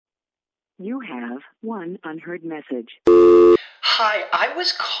You have one unheard message. Hi, I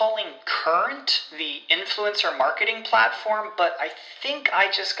was calling Current, the influencer marketing platform, but I think I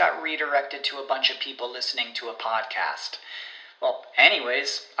just got redirected to a bunch of people listening to a podcast. Well,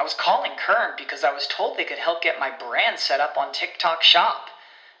 anyways, I was calling Current because I was told they could help get my brand set up on TikTok Shop,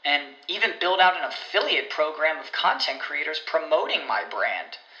 and even build out an affiliate program of content creators promoting my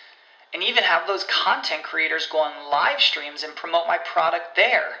brand, and even have those content creators go on live streams and promote my product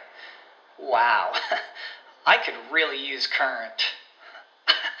there. Wow, I could really use Current.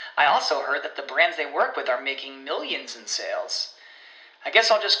 I also heard that the brands they work with are making millions in sales. I guess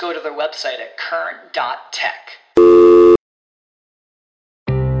I'll just go to their website at current.tech.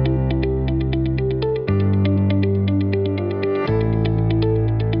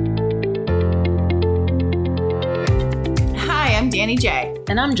 Hi, I'm Danny J.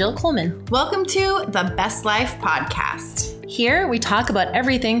 And I'm Jill Coleman. Welcome to the Best Life Podcast. Here, we talk about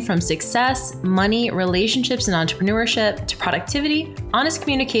everything from success, money, relationships and entrepreneurship, to productivity, honest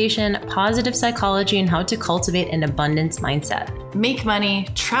communication, positive psychology, and how to cultivate an abundance mindset. Make money,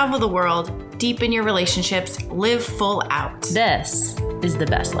 travel the world, deepen your relationships, live full out. This is the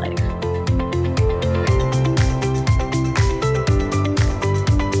best life.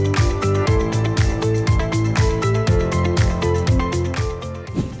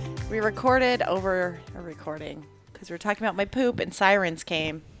 We recorded over a recording because we were talking about my poop and sirens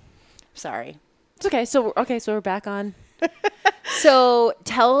came. Sorry. It's okay. So we're back on. So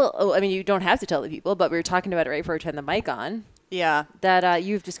you don't have to tell the people, but we were talking about it right before we turned the mic on. Yeah. That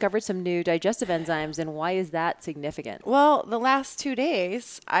you've discovered some new digestive enzymes, and why is that significant? Well, the last 2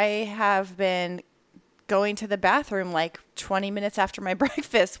 days, I have been going to the bathroom like 20 minutes after my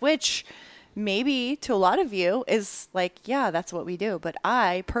breakfast, which maybe to a lot of you is like, yeah, that's what we do. But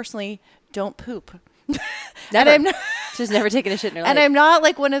I personally don't poop. Never. She's never taken a shit in her life. And I'm not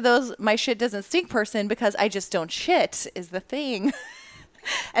like one of those my shit doesn't stink person, because I just don't shit is the thing.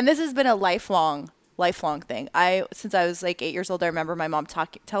 And this has been a lifelong thing. Since I was like 8 years old, I remember my mom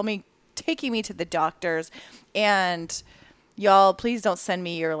taking me to the doctors, and y'all, please don't send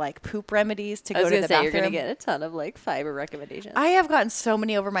me your like poop remedies to go to the bathroom. You're going to get a ton of like fiber recommendations. I have gotten so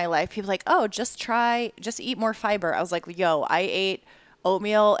many over my life. People like, oh, just eat more fiber. I was like, yo, I ate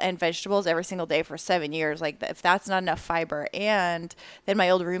oatmeal and vegetables every single day for 7 years. Like, if that's not enough fiber. And then my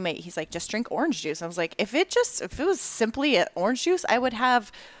old roommate, he's like, just drink orange juice. I was like, if it was simply orange juice, I would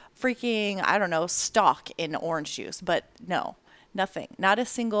have freaking, I don't know, stock in orange juice. But no, nothing, not a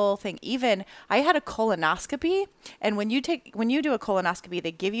single thing. Even I had a colonoscopy, and when you do a colonoscopy,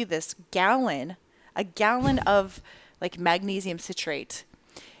 they give you this gallon of like magnesium citrate.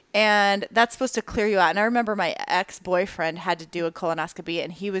 And that's supposed to clear you out. And I remember my ex-boyfriend had to do a colonoscopy,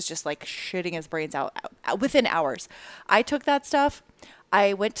 and he was just like shitting his brains out within hours. I took that stuff.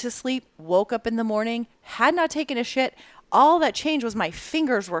 I went to sleep, woke up in the morning, had not taken a shit. All that changed was my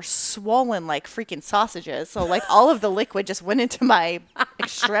fingers were swollen like freaking sausages. So like all of the liquid just went into my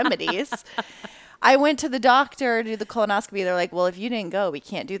extremities. I went to the doctor to do the colonoscopy. They're like, well, if you didn't go, we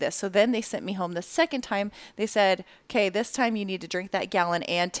can't do this. So then they sent me home the second time. They said, okay, this time you need to drink that gallon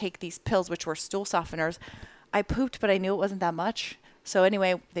and take these pills, which were stool softeners. I pooped, but I knew it wasn't that much. So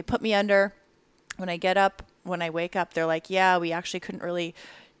anyway, they put me under. When I wake up, they're like, yeah, we actually couldn't really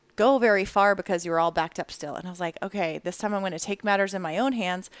go very far because you were all backed up still. And I was like, okay, this time I'm going to take matters in my own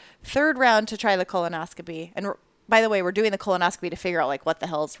hands. Third round to try the colonoscopy. And by the way, we're doing the colonoscopy to figure out like what the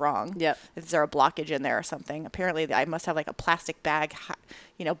hell is wrong. Yep. Is there a blockage in there or something? Apparently I must have like a plastic bag,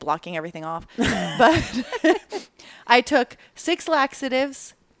 blocking everything off. But I took 6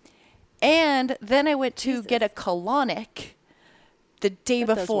 laxatives, and then I went to get a colonic the day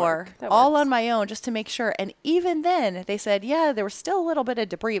before, all on my own, just to make sure. And even then they said, yeah, there was still a little bit of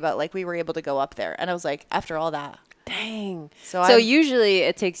debris, but like we were able to go up there. And I was like, after all that. Dang. So usually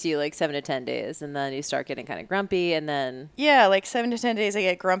it takes you like 7 to 10 days, and then you start getting kind of grumpy, and then... Yeah, like 7 to 10 days I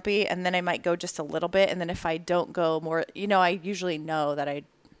get grumpy, and then I might go just a little bit. And then if I don't go more, I usually know that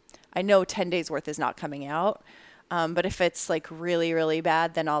I know 10 days worth is not coming out. But if it's like really, really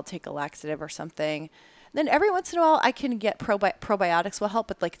bad, then I'll take a laxative or something. Then every once in a while I can get probiotics will help,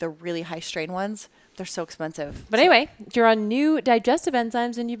 but like the really high strain ones, they're so expensive. But anyway, you're on new digestive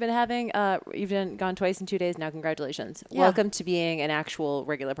enzymes, and you've been gone twice in 2 days now. Congratulations. Yeah. Welcome to being an actual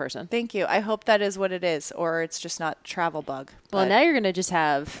regular person. Thank you. I hope that is what it is, or it's just not travel bug. Well, now you're going to just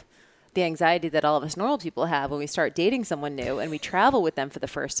have the anxiety that all of us normal people have when we start dating someone new and we travel with them for the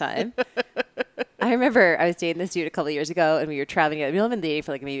first time. I remember I was dating this dude a couple of years ago, and we were traveling together. We've only been dating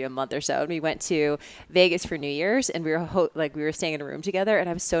for like maybe a month or so. And we went to Vegas for New Year's, and we were staying in a room together, and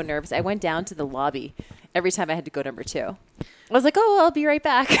I was so nervous. I went down to the lobby every time I had to go number 2. I was like, oh, well, I'll be right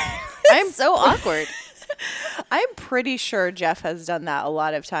back. I'm so awkward. I'm pretty sure Jeff has done that a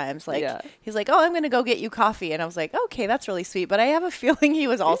lot of times. Like he's like, "Oh, I'm going to go get you coffee," and I was like, "Okay, that's really sweet." But I have a feeling he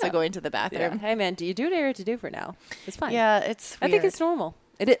was also going to the bathroom. Hey man, do you do what I have to do for now? It's fine. Yeah, it's weird. I think it's normal.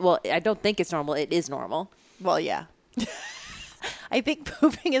 Well, I don't think it's normal. It is normal. Well, yeah. I think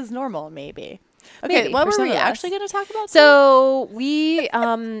pooping is normal, maybe. Okay, what were we actually going to talk about? So we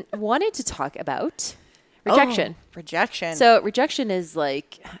wanted to talk about rejection. Rejection. So rejection is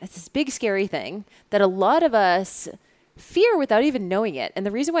like, it's this big scary thing that a lot of us fear without even knowing it. And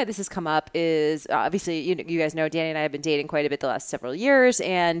the reason why this has come up is obviously, you guys know Danny and I have been dating quite a bit the last several years.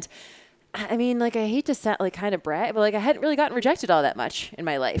 And I mean, like, I hate to sound like kind of brag, but like I hadn't really gotten rejected all that much in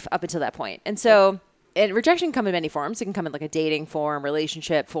my life up until that point. And so and rejection can come in many forms. It can come in like a dating form,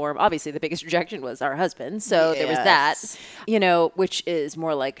 relationship form. Obviously, the biggest rejection was our husband. So there was that, which is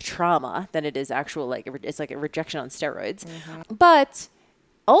more like trauma than it is actual, like, it's like a rejection on steroids. Mm-hmm. But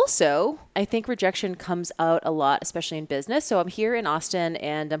also, I think rejection comes out a lot, especially in business. So I'm here in Austin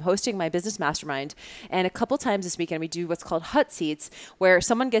and I'm hosting my business mastermind. And a couple times this weekend, we do what's called hut seats, where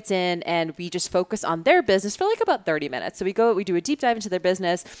someone gets in and we just focus on their business for like about 30 minutes. So we do a deep dive into their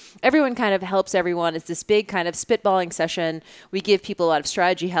business. Everyone kind of helps everyone. It's this big kind of spitballing session. We give people a lot of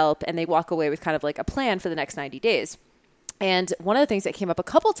strategy help and they walk away with kind of like a plan for the next 90 days. And one of the things that came up a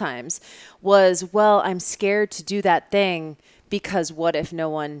couple times was, well, I'm scared to do that thing because what if no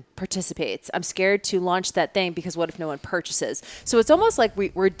one participates? I'm scared to launch that thing because what if no one purchases? So it's almost like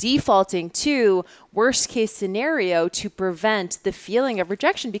we're defaulting to worst case scenario to prevent the feeling of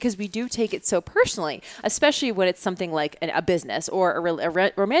rejection because we do take it so personally, especially when it's something like a business or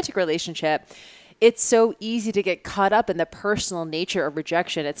a romantic relationship. It's so easy to get caught up in the personal nature of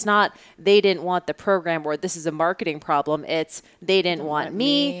rejection. It's not they didn't want the program or this is a marketing problem. It's they didn't want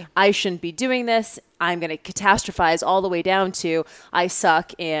me. I shouldn't be doing this. I'm going to catastrophize all the way down to I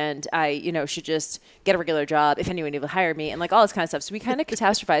suck and I, should just get a regular job if anyone will hire me and like all this kind of stuff. So we kind of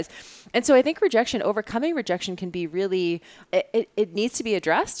catastrophize. And so I think overcoming rejection can be really, it needs to be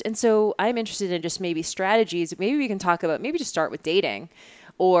addressed. And so I'm interested in just maybe strategies. Maybe we can talk about, maybe just start with dating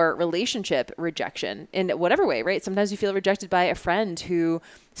or relationship rejection in whatever way, right? Sometimes you feel rejected by a friend who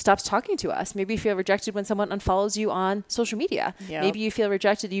stops talking to us. Maybe you feel rejected when someone unfollows you on social media. Yep. Maybe you feel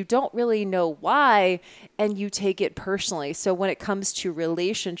rejected. You don't really know why, and you take it personally. So when it comes to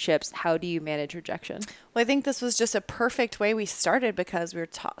relationships, how do you manage rejection? Well, I think this was just a perfect way we started because we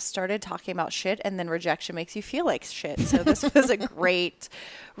started talking about shit, and then rejection makes you feel like shit. So this was a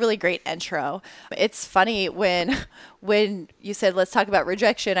really great intro. It's funny when you said, let's talk about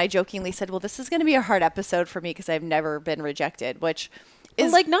rejection, I jokingly said, well, this is going to be a hard episode for me because I've never been rejected, which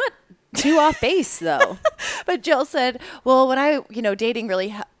is like not too off base though. But Jill said, well, when dating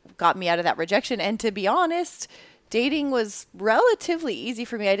really got me out of that rejection. And to be honest, dating was relatively easy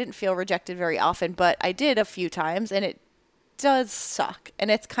for me. I didn't feel rejected very often, but I did a few times and it does suck.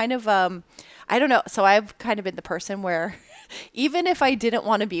 And it's kind of, I don't know. So I've kind of been the person where even if I didn't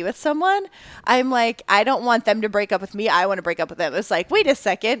want to be with someone, I'm like, I don't want them to break up with me. I want to break up with them. It's like, wait a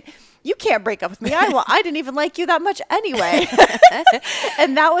second. You can't break up with me. I didn't even like you that much anyway.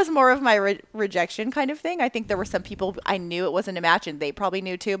 And that was more of my rejection kind of thing. I think there were some people I knew it wasn't a match and they probably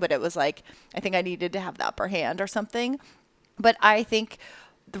knew too, but it was like, I think I needed to have the upper hand or something. But I think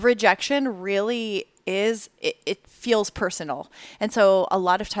the rejection really it feels personal. And so a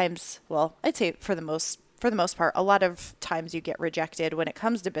lot of times, well, I'd say for the most part, a lot of times you get rejected when it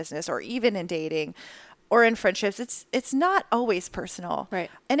comes to business or even in dating or in friendships. It's not always personal.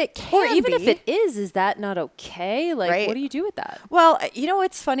 Right. And it can be. Or even if it is that not okay? Like, right. What do you do with that? Well,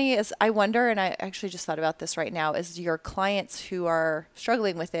 what's funny is I wonder, and I actually just thought about this right now, is your clients who are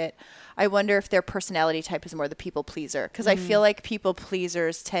struggling with it, I wonder if their personality type is more the people pleaser. Because I feel like people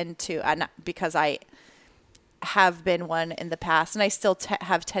pleasers tend to, and because I have been one in the past and I still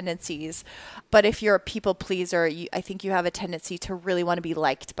have tendencies, but if you're a people pleaser, I think you have a tendency to really want to be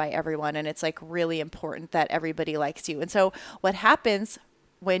liked by everyone, and it's like really important that everybody likes you. And so what happens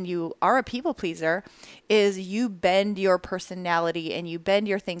when you are a people pleaser is you bend your personality and you bend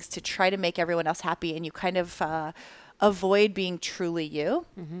your things to try to make everyone else happy, and you kind of avoid being truly you.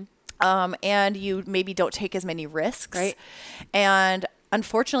 Mm-hmm. And you maybe don't take as many risks. Right. And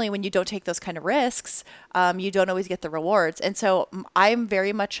unfortunately, when you don't take those kind of risks, you don't always get the rewards. And so I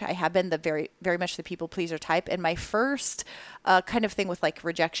have been the very, very much the people pleaser type. And my first kind of thing with like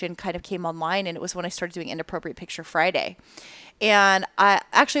rejection kind of came online. And it was when I started doing Inappropriate Picture Friday. And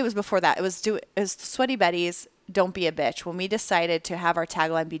it was before that. It was Sweaty Betty's Don't Be a Bitch. When we decided to have our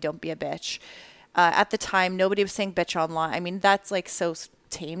tagline be Don't Be a Bitch, at the time, nobody was saying bitch online. I mean, that's like so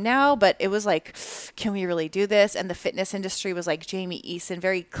tame now, but it was like, can we really do this? And the fitness industry was like Jamie Eason,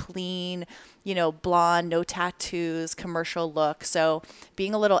 very clean, blonde, no tattoos, commercial look. So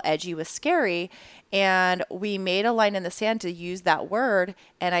being a little edgy was scary. And we made a line in the sand to use that word.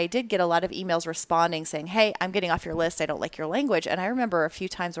 And I did get a lot of emails responding saying, hey, I'm getting off your list. I don't like your language. And I remember a few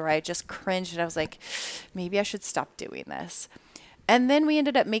times where I just cringed and I was like, maybe I should stop doing this. And then we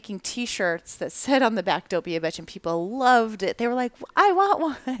ended up making T-shirts that said on the back, "Don't be a bitch," and people loved it. They were like, I want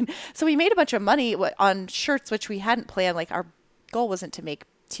one. So we made a bunch of money on shirts, which we hadn't planned. Like, our goal wasn't to make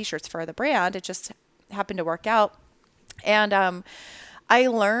T-shirts for the brand. It just happened to work out. And I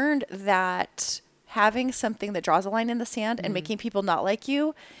learned that having something that draws a line in the sand and making people not like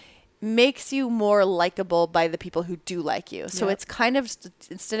you makes you more likable by the people who do like you. So it's kind of,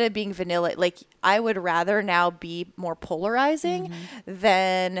 instead of being vanilla, like, I would rather now be more polarizing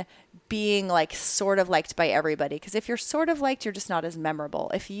than being like sort of liked by everybody. Because if you're sort of liked, you're just not as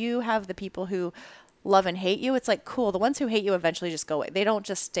memorable. If you have the people who love and hate you, it's like, cool. The ones who hate you eventually just go away. They don't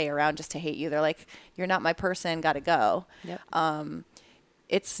just stay around just to hate you. They're like, you're not my person, gotta go.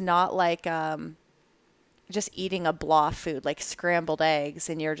 It's not like just eating a blah food like scrambled eggs,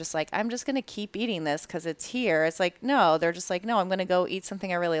 and you're just like, I'm just going to keep eating this because it's here. It's like, no, they're just like, no, I'm going to go eat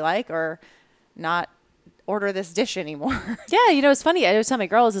something I really like, or not order this dish anymore. Yeah, it's funny. I always tell my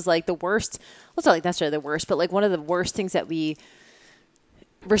girls is like the worst, well, it's not like necessarily the worst, but like one of the worst things that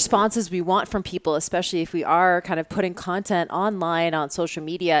responses we want from people, especially if we are kind of putting content online on social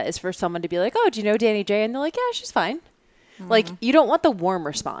media, is for someone to be like, oh, do you know Danny J? And they're like, yeah, she's fine. Like, you don't want the warm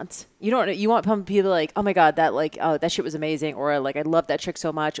response. You want people like, oh my God, that like, oh, that shit was amazing. Or like, I love that chick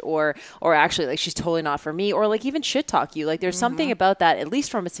so much. Or actually like, she's totally not for me. Or like even shit talk you. Like there's something about that, at least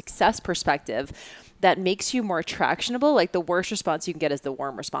from a success perspective, that makes you more attractionable. Like the worst response you can get is the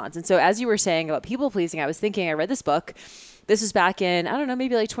warm response. And so as you were saying about people pleasing, I was thinking, I read this book. This was back in, I don't know,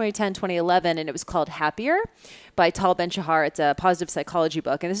 maybe like 2010, 2011, and it was called Happier by Tal Ben-Shahar. It's a positive psychology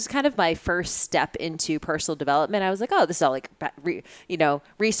book, and this is kind of my first step into personal development. I was like, oh, this is all like,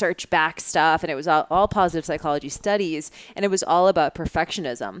 research-backed stuff, and it was all positive psychology studies, and it was all about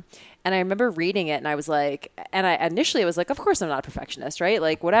perfectionism. And I remember reading it, and I was like, initially I was like, of course I'm not a perfectionist, right?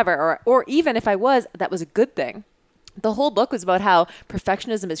 Like whatever, or even if I was, that was a good thing. The whole book was about how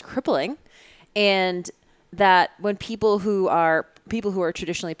perfectionism is crippling, and that when people who are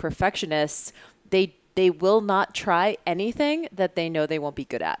traditionally perfectionists, they will not try anything that they know they won't be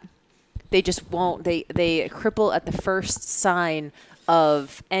good at. They just won't. They cripple at the first sign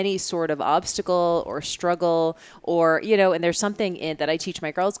of any sort of obstacle or struggle, or and there's something that I teach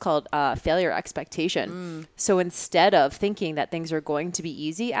my girls called failure expectation. So instead of thinking that things are going to be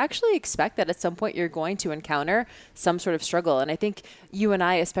easy, actually expect that at some point you're going to encounter some sort of struggle. And I think you and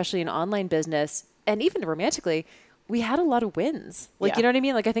I, especially in online business, and even romantically, we had a lot of wins. Like, you know what I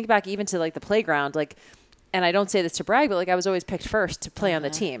mean? Like, I think back even to like the playground, like, and I don't say this to brag, but like I was always picked first to play on the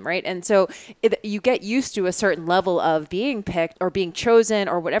team, right? And so you get used to a certain level of being picked or being chosen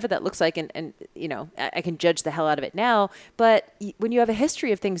or whatever that looks like. And I can judge the hell out of it now. But when you have a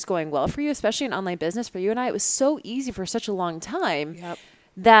history of things going well for you, especially in online business, for you and I, it was so easy for such a long time.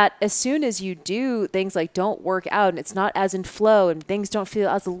 That as soon as you do things like don't work out and it's not as in flow and things don't feel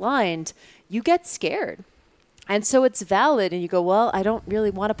as aligned, you get scared. And so it's valid. And you go, well, I don't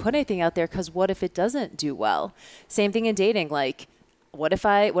really want to put anything out there because what if it doesn't do well? Same thing in dating. Like, what if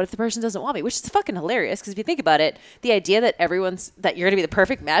the person doesn't want me? Which is fucking hilarious. Because if you think about it, the idea that you're going to be the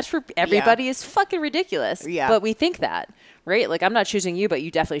perfect match for everybody is fucking ridiculous. Yeah. But we think that, right? Like, I'm not choosing you, but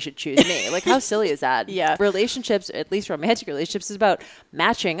you definitely should choose me. Like, how silly is that? Relationships, at least romantic relationships, is about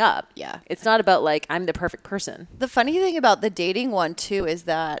matching up. It's not about like, I'm the perfect person. The funny thing about the dating one too is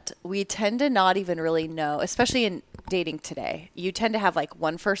that we tend to not even really know, especially in dating today. You tend to have like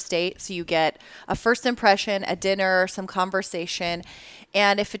one first date. So you get a first impression, a dinner, some conversation.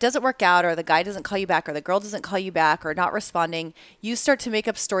 And if it doesn't work out, or the guy doesn't call you back, or the girl doesn't call you back, or not responding, you start to make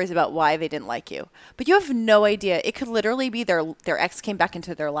up stories about why they didn't like you. But you have no idea. It could literally be their ex came back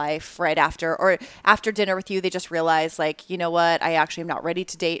into their life right after, or after dinner with you, they just realized like, you know what, I actually am not ready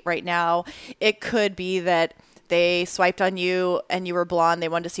to date right now. It could be that they swiped on you and you were blonde. They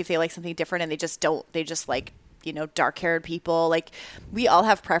wanted to see if they like something different, and they just like, dark-haired people. Like, we all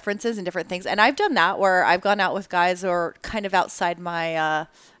have preferences and different things. And I've done that where I've gone out with guys who are kind of outside my,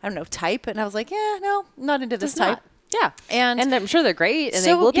 type. And I was like, yeah, no, I'm not into this type. Yeah. And I'm sure they're great and they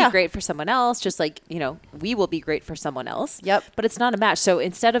So, will be yeah. great for someone else, just like, we will be great for someone else. Yep. But it's not a match. So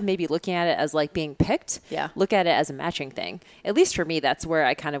instead of maybe looking at it as like being picked, look at it as a matching thing. At least for me, that's where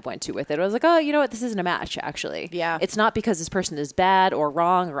I kind of went to with it. I was like, oh, you know what? This isn't a match, actually. Yeah. It's not because this person is bad or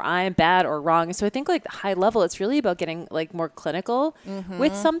wrong or I'm bad or wrong. And so I think like high level, it's really about getting like more clinical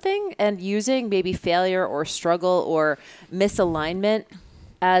with something and using maybe failure or struggle or misalignment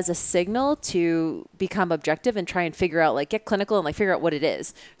as a signal to become objective and try and figure out, like, get clinical and like figure out what it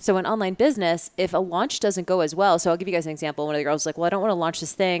is. So in online business, if a launch doesn't go as well, so I'll give you guys an example. One of the girls was like, well, I don't want to launch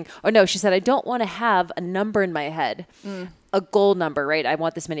this thing. Or no, she said, I don't want to have a number in my head, a goal number, right? I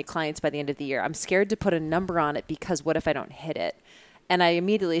want this many clients by the end of the year. I'm scared to put a number on it because what if I don't hit it? And I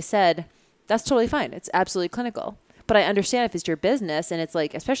immediately said, that's totally fine. It's absolutely clinical. But I understand if it's your business and it's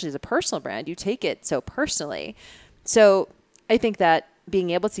like, especially as a personal brand, you take it so personally. So I think that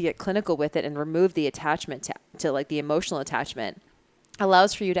being able to get clinical with it and remove the attachment to like the emotional attachment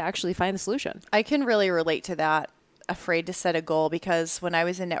allows for you to actually find the solution. I can really relate to that, afraid to set a goal, because when I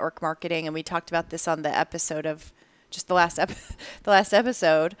was in network marketing, and we talked about this on the episode of just the last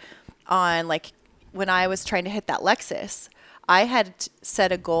episode on like when I was trying to hit that Lexus, I had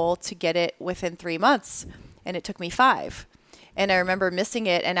set a goal to get it within 3 months and it took me 5. And I remember missing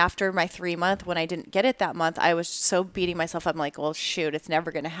it. And after my 3 month, when I didn't get it that month, I was so beating myself up. I'm like, well, shoot, it's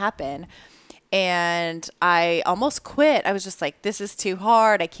never going to happen. And I almost quit. I was just like, this is too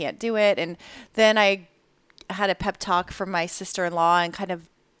hard. I can't do it. And then I had a pep talk from my sister-in-law and kind of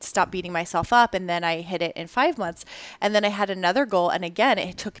stopped beating myself up. And then I hit it in 5 months. And then I had another goal. And again,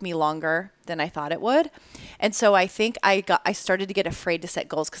 it took me longer than I thought it would. And so I think I started to get afraid to set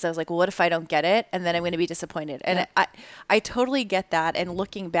goals because I was like, well, what if I don't get it? And then I'm going to be disappointed. And I totally get that. And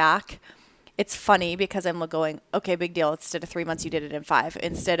looking back, it's funny because I'm going, okay, big deal. Instead of 3 months, you did it in 5.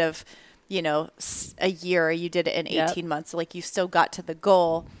 Instead of, a year, you did it in 18 months. Like you still got to the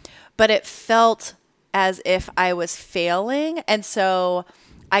goal, but it felt as if I was failing. And so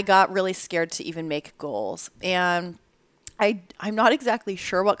I got really scared to even make goals. And I'm not exactly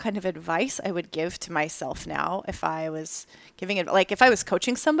sure what kind of advice I would give to myself now if I was giving it. Like if I was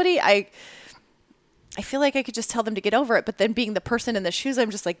coaching somebody, I feel like I could just tell them to get over it. But then being the person in the shoes, I'm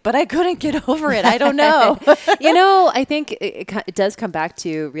just like, but I couldn't get over it. I don't know. I think it does come back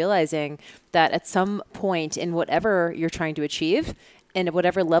to realizing that at some point in whatever you're trying to achieve and at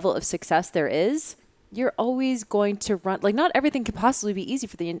whatever level of success there is, you're always going to run, like not everything can possibly be easy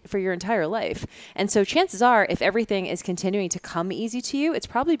for your entire life. And so chances are, if everything is continuing to come easy to you, it's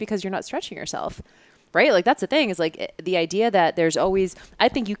probably because you're not stretching yourself, right? Like that's the thing is like the idea that there's always, I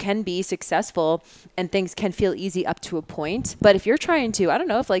think you can be successful and things can feel easy up to a point. But if you're trying to, I don't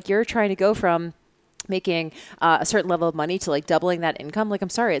know, if like you're trying to go from making a certain level of money to like doubling that income, like I'm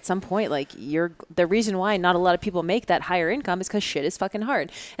sorry, at some point, like the reason why not a lot of people make that higher income is because shit is fucking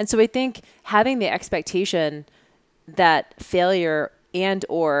hard. And so I think having the expectation that failure and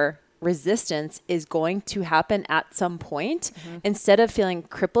or resistance is going to happen at some point, instead of feeling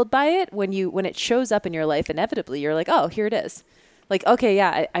crippled by it, when it shows up in your life inevitably, you're like, oh, here it is. Like, okay,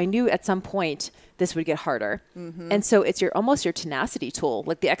 yeah, I knew at some point this would get harder. And so it's almost your tenacity tool,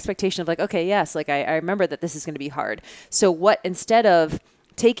 like the expectation of like, okay, yes, like I remember that this is going to be hard. So instead of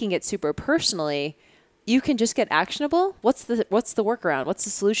taking it super personally, you can just get actionable. What's the workaround? What's the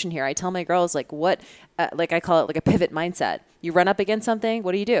solution here? I tell my girls like I call it like a pivot mindset. You run up against something.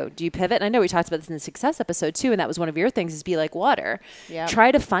 What do? Do you pivot? And I know we talked about this in the success episode too. And that was one of your things is be like water. Yep.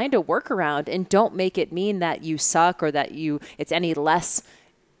 Try to find a workaround and don't make it mean that you suck or that it's any less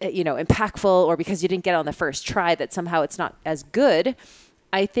impactful, or because you didn't get it on the first try that somehow it's not as good.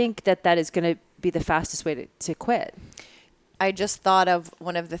 I think that is going to be the fastest way to quit. I just thought of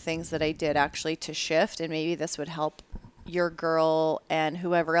one of the things that I did actually to shift, and maybe this would help your girl and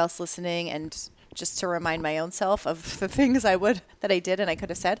whoever else listening, and just to remind my own self of the things that I did and I could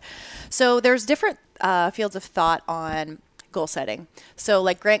have said. So there's different fields of thought on goal setting. So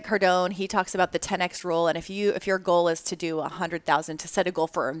like Grant Cardone, he talks about the 10x rule. And if your goal is to do 100,000, to set a goal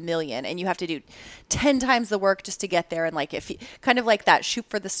for 1 million, and you have to do 10 times the work just to get there. And like, if you kind of like that, shoot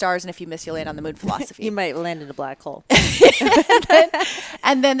for the stars. And if you miss, you land on the moon philosophy. You might land in a black hole.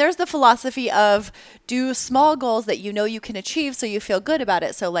 and then there's the philosophy of do small goals that you can achieve so you feel good about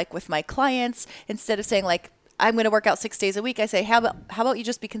it. So like with my clients, instead of saying like, I'm going to work out 6 days a week, I say, how about you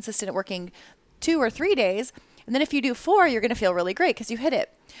just be consistent at working 2 or 3 days? And then if you do 4, you're going to feel really great because you hit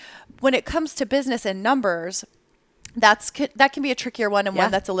it. When it comes to business and numbers, that can be a trickier one, and one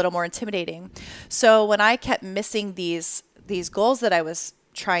that's a little more intimidating. So when I kept missing these goals that I was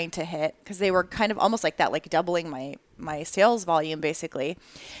trying to hit, because they were kind of almost like that, like doubling my my sales volume basically,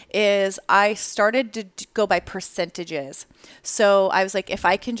 is I started to go by percentages. So I was like, if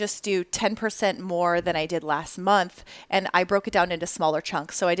I can just do 10% more than I did last month, and I broke it down into smaller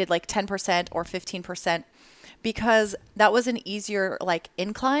chunks. So I did like 10% or 15%, because that was an easier like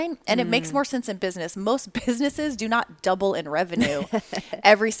incline, and it makes more sense in business. Most businesses do not double in revenue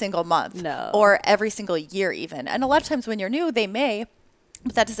every single month or every single year even. And a lot of times when you're new, they may,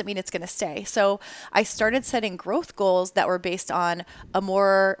 but that doesn't mean it's going to stay. So I started setting growth goals that were based on a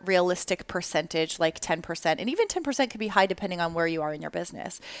more realistic percentage, like 10%. And even 10% could be high depending on where you are in your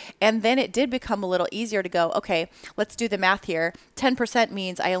business. And then it did become a little easier to go, okay, let's do the math here. 10%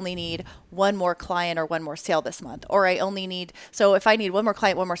 means I only need one more client or one more sale this month. Or I only need, so if I need one more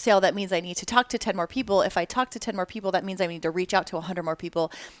client, one more sale, that means I need to talk to 10 more people. If I talk to 10 more people, that means I need to reach out to 100 more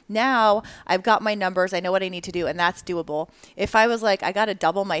people. Now I've got my numbers. I know what I need to do, and that's doable. If I was like, I got to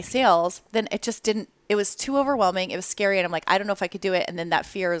double my sales, then it just didn't, it was too overwhelming. It was scary. And I'm like, I don't know if I could do it. And then that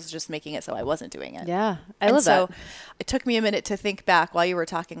fear was just making it so I wasn't doing it. Yeah. I love that. So it took me a minute to think back while you were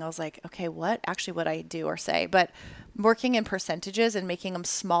talking. I was like, okay, what actually would I do or say? But working in percentages and making them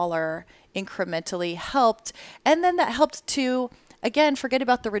smaller incrementally helped. And then that helped to, again, forget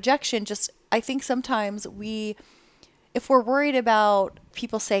about the rejection. Just, I think sometimes if we're worried about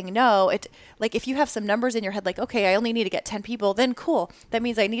people saying no, it like if you have some numbers in your head, like, okay, I only need to get 10 people, then cool. That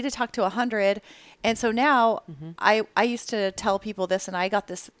means I need to talk to 100. And so now I used to tell people this, and I got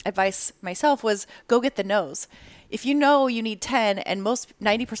this advice myself, was go get the no's. If you know you need 10 and most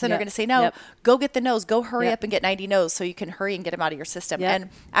 90% are going to say no, go get the no's, go hurry up and get 90 no's so you can hurry and get them out of your system. And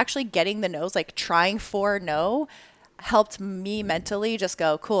actually getting the no's, like trying for no, helped me mentally just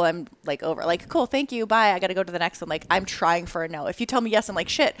go, cool, I'm like over, like, cool, thank you, bye, I got to go to the next one. Like, I'm trying for a no. If you tell me yes, I'm like,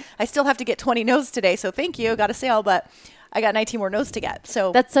 shit, I still have to get 20 no's today, so thank you, got a sale, but I got 19 more no's to get.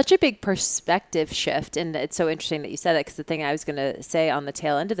 So that's such a big perspective shift. And it's so interesting that you said that, because the thing I was going to say on the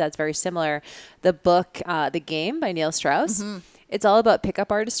tail end of that's very similar. The book, The Game by Neil Strauss, it's all about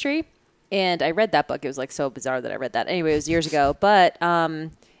pickup artistry. And I read that book. It was like so bizarre that I read that. Anyway, it was years ago, but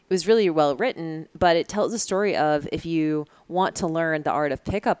it was really well written, but it tells the story of if you want to learn the art of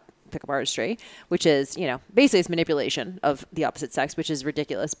pickup artistry, which is, you know, basically it's manipulation of the opposite sex, which is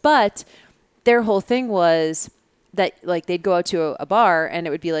ridiculous. But their whole thing was that like they'd go out to a bar and it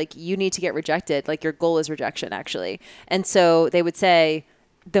would be like, you need to get rejected. Like your goal is rejection, actually. And so they would say,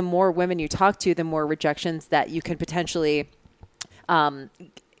 the more women you talk to, the more rejections that you can potentially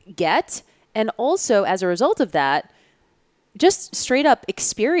get. And also as a result of that, just straight up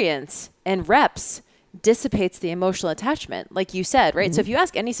experience and reps dissipates the emotional attachment, like you said, right? So if you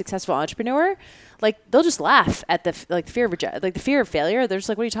ask any successful entrepreneur, like they'll just laugh at the fear of the fear of failure. They're just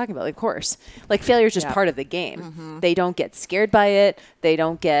like, what are you talking about? Like, of course, like failure is just part of the game. They don't get scared by it. They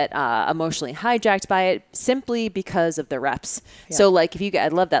don't get emotionally hijacked by it simply because of the reps. So like I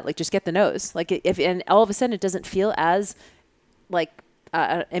love that. Like just get the no's. Like and all of a sudden it doesn't feel as like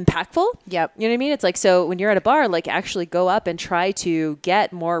impactful. Yep. You know what I mean? It's like, so when you're at a bar, like actually go up and try to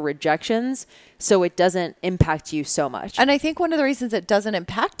get more rejections so it doesn't impact you so much. And I think one of the reasons it doesn't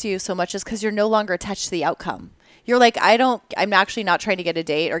impact you so much is because you're no longer attached to the outcome. You're like, I'm actually not trying to get a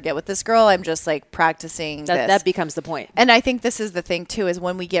date or get with this girl. I'm just like practicing this. That becomes the point. And I think this is the thing too, is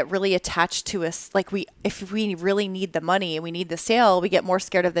when we get really attached to us, like if we really need the money and we need the sale, we get more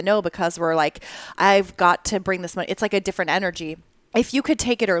scared of the no because we're like, I've got to bring this money. It's like a different energy. If you could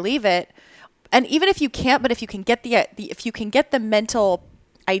take it or leave it, and even if you can't, but if you can get if you can get the mental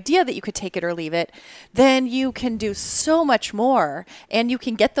idea that you could take it or leave it, then you can do so much more and you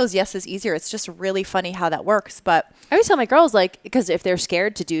can get those yeses easier. It's just really funny how that works. But I always tell my girls, like, because if they're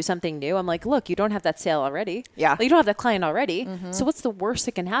scared to do something new, I'm like, look, you don't have that sale already. Yeah. Like, you don't have that client already. So what's the worst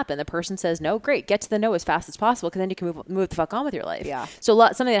that can happen? The person says no, great, get to the no as fast as possible, because then you can move the fuck on with your life. Yeah. So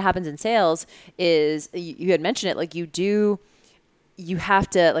something that happens in sales is, you had mentioned it, like you have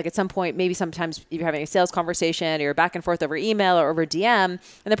to, like at some point, maybe sometimes you're having a sales conversation or you're back and forth over email or over DM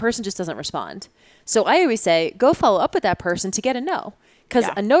and the person just doesn't respond. So I always say, go follow up with that person to get a no, because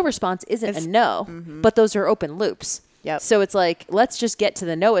a no response isn't a no, but those are open loops. Yep. So it's like, let's just get to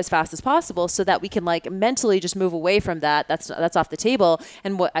the no as fast as possible so that we can like mentally just move away from that. That's off the table.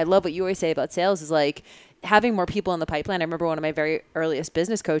 And what I love what you always say about sales is like having more people in the pipeline. I remember one of my very earliest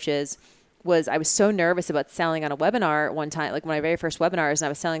business coaches I was so nervous about selling on a webinar one time, like one of my very first webinars, and I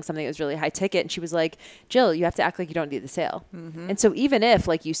was selling something that was really high ticket. And she was like, Jill, you have to act like you don't need the sale. And so even if,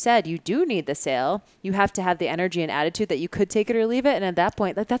 like you said, you do need the sale, you have to have the energy and attitude that you could take it or leave it. And at that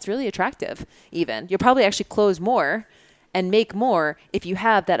point, like that's really attractive. Even you'll probably actually close more and make more if you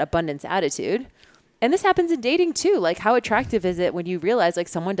have that abundance attitude. And this happens in dating too. Like, how attractive is it when you realize like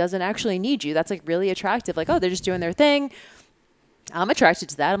someone doesn't actually need you? That's like really attractive. Like, oh, they're just doing their thing. I'm attracted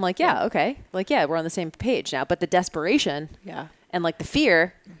to that. I'm like, yeah, okay. Like, yeah, we're on the same page now. But the desperation and like the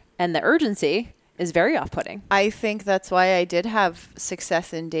fear and the urgency is very off-putting. I think that's why I did have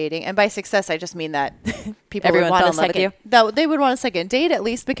success in dating. And by success, I just mean that people Everyone would want fell a in love with second, you? that they would want a second date at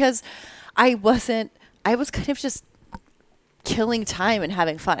least, because I was kind of just killing time and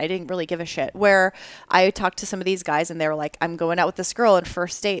having fun. I didn't really give a shit. Where I talked to some of these guys and they were like, I'm going out with this girl, and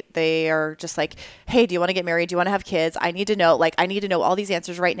first date, they are just like, hey, do you want to get married? Do you want to have kids? I need to know all these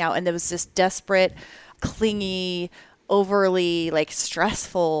answers right now. And there was this desperate, clingy, overly like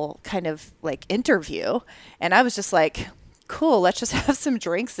stressful kind of like interview. And I was just like, cool, let's just have some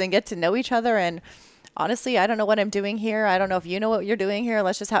drinks and get to know each other. And honestly, I don't know what I'm doing here. I don't know if you know what you're doing here.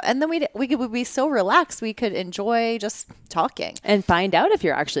 Let's just have, and then we could be so relaxed. We could enjoy just talking and find out if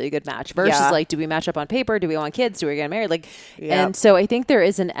you're actually a good match versus like, do we match up on paper? Do we want kids? Do we get married? Like, and so I think there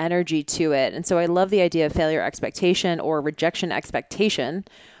is an energy to it. And so I love the idea of failure expectation or rejection expectation.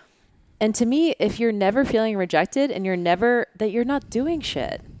 And to me, if you're never feeling rejected and you're not doing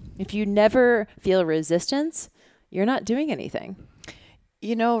shit. If you never feel resistance, you're not doing anything.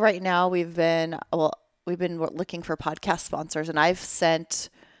 You know, right now we've been looking for podcast sponsors, and I've sent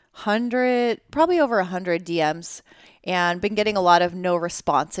probably over 100 DMs and been getting a lot of no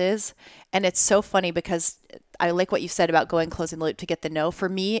responses. And it's so funny because I like what you said about closing the loop to get the no. For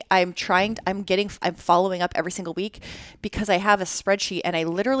me, I'm following up every single week because I have a spreadsheet and I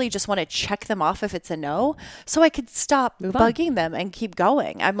literally just want to check them off if it's a no, so I could stop bugging them and keep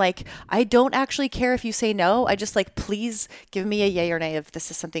going. I'm like, I don't actually care if you say no. I just like, please give me a yay or nay if this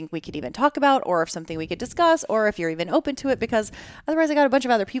is something we could even talk about, or if something we could discuss, or if you're even open to it, because otherwise I got a bunch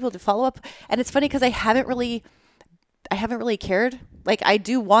of other people to follow up. And it's funny because I haven't really cared. Like, I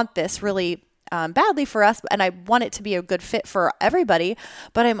do want this really badly for us, and I want it to be a good fit for everybody,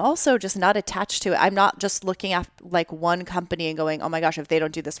 but I'm also just not attached to it. I'm not just looking at like one company and going, oh my gosh, if they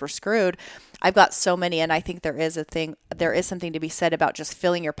don't do this, we're screwed. I've got so many, and I think there is something to be said about just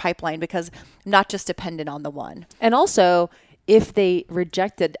filling your pipeline, because not just dependent on the one. And also, if they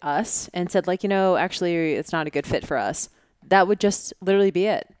rejected us and said like, actually it's not a good fit for us, that would just literally be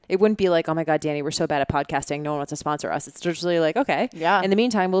it. It wouldn't be like, oh my God, Danny, we're so bad at podcasting, no one wants to sponsor us. It's just really like, okay. Yeah. In the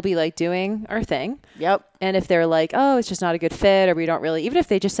meantime, we'll be like doing our thing. Yep. And if they're like, oh, it's just not a good fit, or we don't really, even if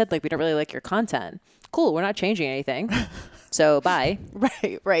they just said like, we don't really like your content, cool, we're not changing anything. So bye.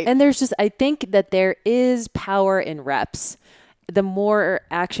 Right. And I think that there is power in reps. The more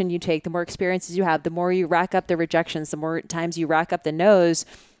action you take, the more experiences you have, the more you rack up the rejections, the more times you rack up the no's,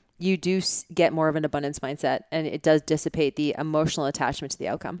 you do get more of an abundance mindset, and it does dissipate the emotional attachment to the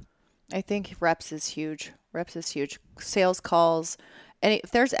outcome. I think reps is huge. Sales calls. And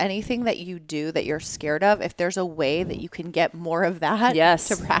if there's anything that you do that you're scared of, if there's a way that you can get more of that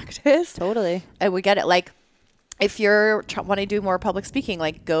to practice. Totally. And we get it. Like, if you're want to do more public speaking,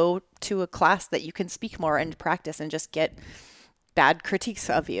 like go to a class that you can speak more and practice and just get bad critiques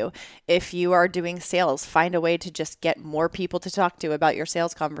of you. If you are doing sales, find a way to just get more people to talk to about your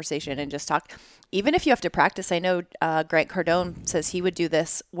sales conversation and just talk. Even if you have to practice, I know Grant Cardone says he would do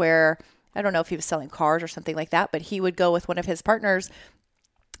this where, I don't know if he was selling cars or something like that, but he would go with one of his partners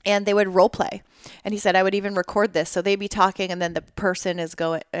and they would role play. And he said, I would even record this. So they'd be talking and then the person is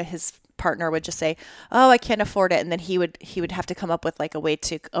going, his partner would just say, oh, I can't afford it. And then he would have to come up with like a way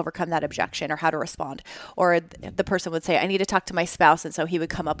to overcome that objection or how to respond. Or the person would say, I need to talk to my spouse. And so he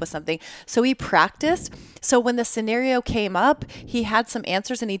would come up with something. So he practiced. So when the scenario came up, he had some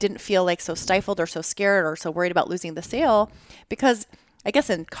answers and he didn't feel like so stifled or so scared or so worried about losing the sale, because I guess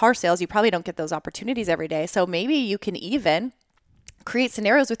in car sales, you probably don't get those opportunities every day. So maybe you can even create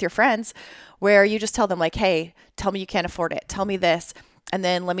scenarios with your friends where you just tell them like, hey, tell me you can't afford it. Tell me this. And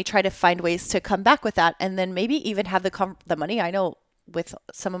then let me try to find ways to come back with that. And then maybe even have the money. I know with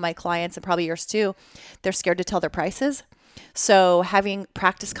some of my clients and probably yours too, they're scared to tell their prices. So having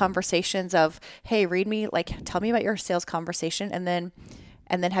practice conversations of, hey, tell me about your sales conversation. And then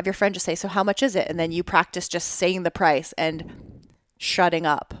have your friend just say, so how much is it? And then you practice just saying the price and shutting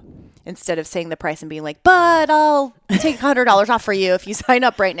up instead of saying the price and being like, but I'll take $100 off for you if you sign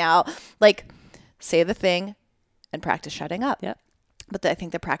up right now. Like, say the thing and practice shutting up. Yep. But I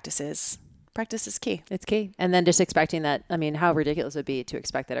think the practice is key. It's key. And then just expecting that, I mean, how ridiculous it would be to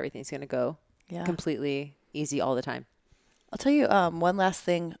expect that everything's going to go completely easy all the time. I'll tell you one last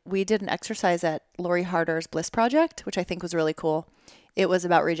thing. We did an exercise at Lori Harder's Bliss Project, which I think was really cool. It was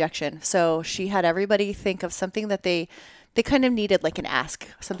about rejection. So she had everybody think of something that they kind of needed, like an ask,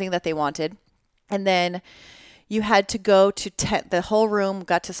 something that they wanted. And then you had to go to 10, the whole room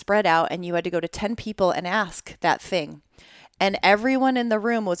got to spread out, and you had to go to 10 people and ask that thing. And everyone in the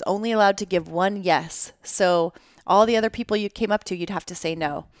room was only allowed to give one yes. So all the other people you came up to, you'd have to say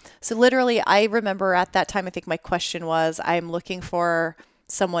no. So literally, I remember at that time, I think my question was, I'm looking for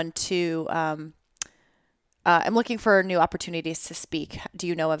someone to, I'm looking for new opportunities to speak. Do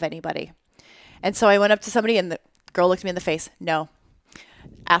you know of anybody? And so I went up to somebody, and the girl looked me in the face. No.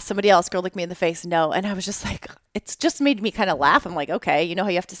 Asked somebody else, girl looked me in the face. No. And I was just like, it's just made me kind of laugh. I'm like, okay, you know how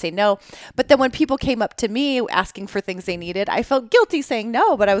you have to say no. But then when people came up to me asking for things they needed, I felt guilty saying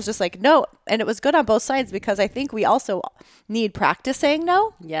no, but I was just like, no. And it was good on both sides, because I think we also need practice saying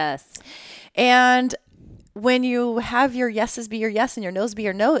no. Yes. And when you have your yeses be your yes and your nos be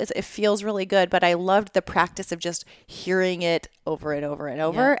your no, it feels really good. But I loved the practice of just hearing it over and over and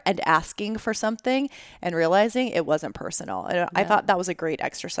over, and asking for something and realizing it wasn't personal. And I thought that was a great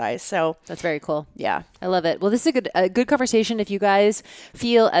exercise. So that's very cool. Yeah. I love it. Well, this is a good conversation. If you guys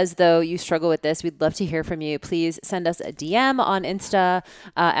feel as though you struggle with this, we'd love to hear from you. Please send us a DM on Insta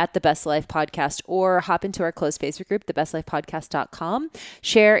at The Best Life Podcast, or hop into our closed Facebook group, thebestlifepodcast.com.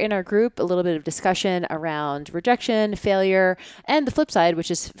 Share in our group a little bit of discussion around rejection, failure, and the flip side,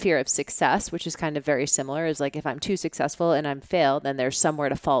 which is fear of success, which is kind of very similar. Is like, if I'm too successful and I'm failed, then there's somewhere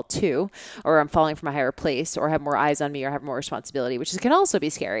to fall to, or I'm falling from a higher place, or have more eyes on me, or have more responsibility, which can also be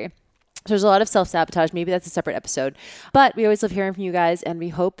scary. So there's a lot of self-sabotage. Maybe that's a separate episode, but we always love hearing from you guys, and we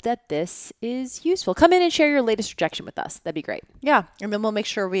hope that this is useful. Come in and share your latest rejection with us. That'd be great. Yeah. And then we'll make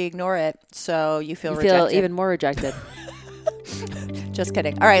sure we ignore it, so you feel rejected. Even more rejected. Just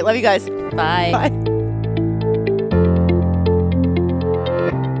kidding. All right. Love you guys. Bye. Bye.